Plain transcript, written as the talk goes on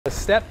a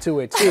step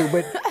to it too,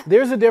 but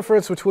there's a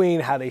difference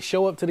between how they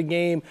show up to the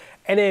game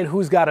and then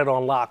who's got it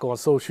on lock on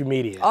social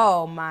media.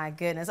 Oh my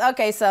goodness.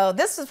 Okay, so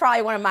this is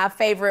probably one of my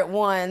favorite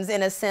ones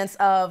in a sense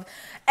of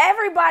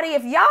everybody,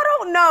 if y'all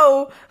don't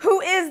know who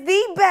is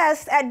the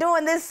best at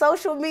doing this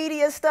social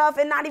media stuff,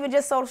 and not even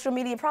just social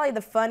media, probably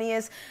the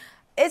funniest,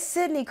 it's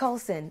Sydney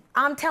Colson.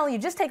 I'm telling you,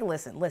 just take a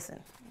listen. Listen.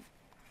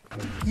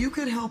 You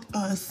could help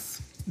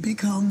us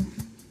become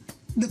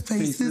the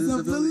faces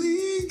of the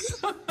league.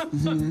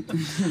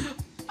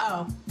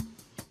 Oh.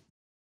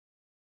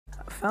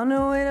 I found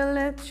a way to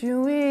let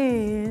you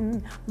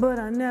in, but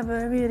I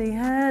never really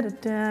had a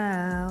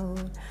doubt.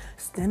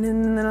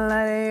 Standing in the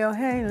light of your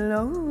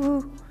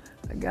halo,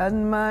 I got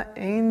my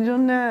angel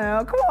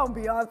now. Come on,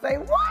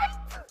 Beyonce, what?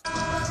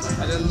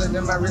 I just looked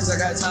at my wrist, I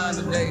got time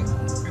today.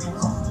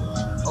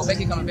 Oh,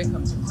 Becky coming, Becky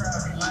coming.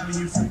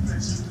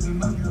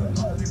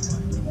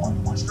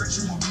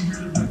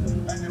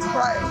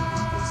 Right.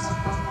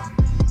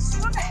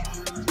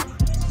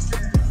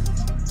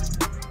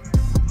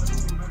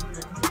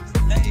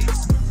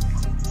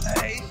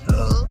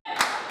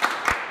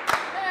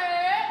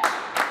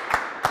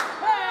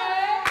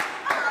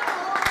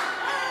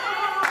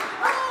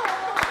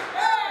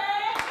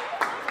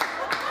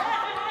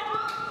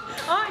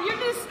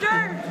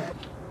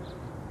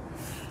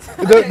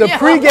 The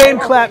pregame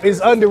clap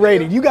is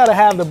underrated. You got to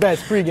have the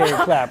best pregame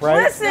clap,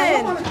 right?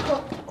 Listen,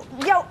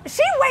 yo,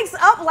 she wakes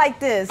up like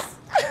this.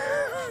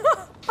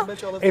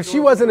 If she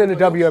wasn't in the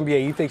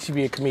WNBA, you think she'd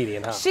be a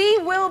comedian, huh? She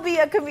will be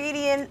a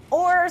comedian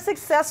or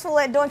successful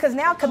at doing, because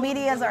now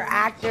comedians are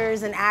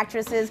actors and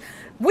actresses.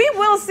 We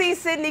will see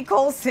Sydney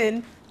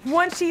Colson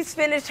once she's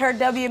finished her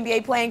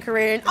WNBA playing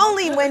career, and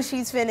only when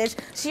she's finished.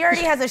 She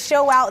already has a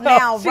show out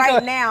now,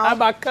 now. How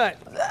about cut?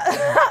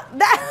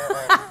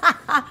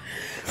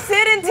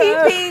 Sid and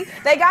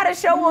TP, they got a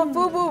show on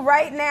FUBU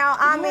right now.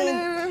 I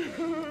mean.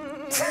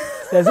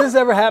 Has this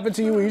ever happened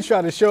to you when you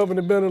try to show up in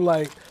the building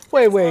like,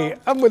 wait,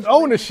 I'm with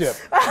ownership.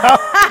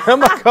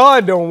 My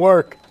card don't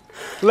work.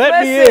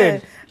 Let me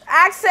in.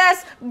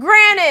 Access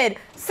granted.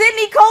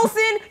 Sydney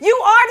Colson, you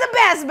are the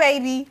best,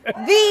 baby.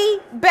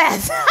 The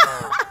best.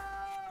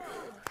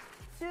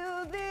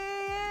 To the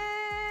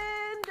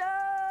end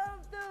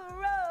of the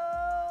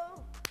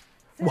road.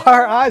 Why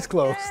are her eyes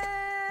closed?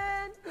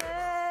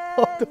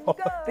 Hold on.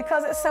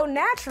 Because it's so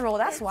natural,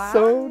 that's why.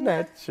 So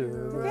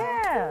natural.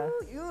 Yeah.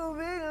 You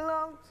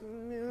belong to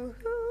me,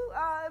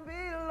 I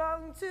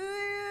belong to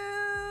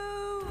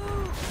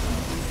you.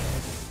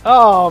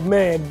 Oh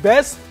man,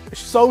 best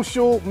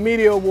social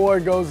media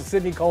award goes to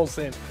Sydney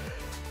Colson.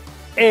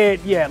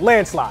 And yeah,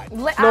 landslide.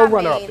 No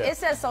runner up there. It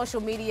says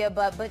social media,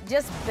 but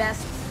just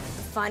best,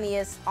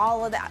 funniest,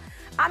 all of that.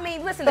 I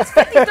mean, listen, it's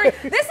 53.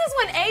 This is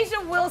when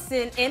Asia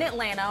Wilson in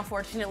Atlanta,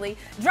 unfortunately,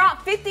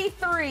 dropped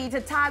 53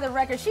 to tie the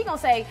record. She gonna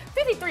say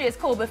 53 is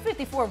cool, but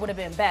 54 would have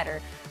been better.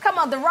 Come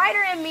on, the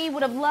writer in me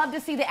would have loved to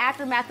see the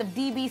aftermath of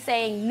DB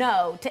saying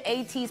no to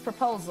AT's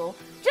proposal.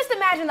 Just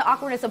imagine the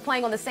awkwardness of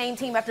playing on the same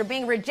team after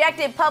being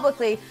rejected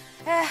publicly.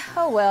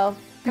 Oh well.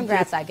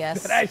 Congrats, I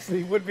guess. That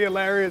actually would be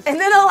hilarious. And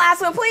then the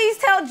last one, please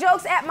tell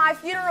jokes at my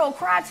funeral.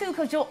 Cry too,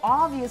 because you'll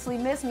obviously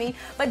miss me.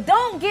 But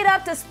don't get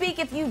up to speak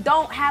if you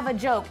don't have a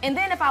joke. And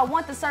then if I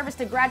want the service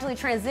to gradually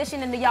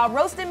transition into y'all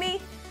roasting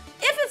me,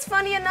 if it's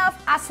funny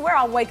enough, I swear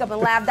I'll wake up and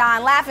laugh,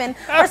 dying laughing.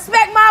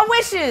 Respect my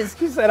wishes.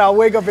 She said I'll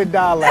wake up and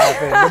die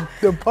laughing.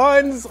 the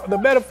puns, the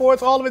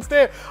metaphors, all of it's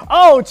there.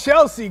 Oh,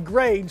 Chelsea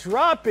Gray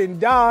dropping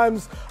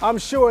dimes. I'm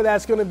sure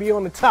that's going to be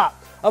on the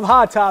top of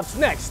Hot Tops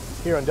next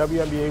here on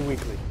WNBA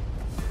Weekly.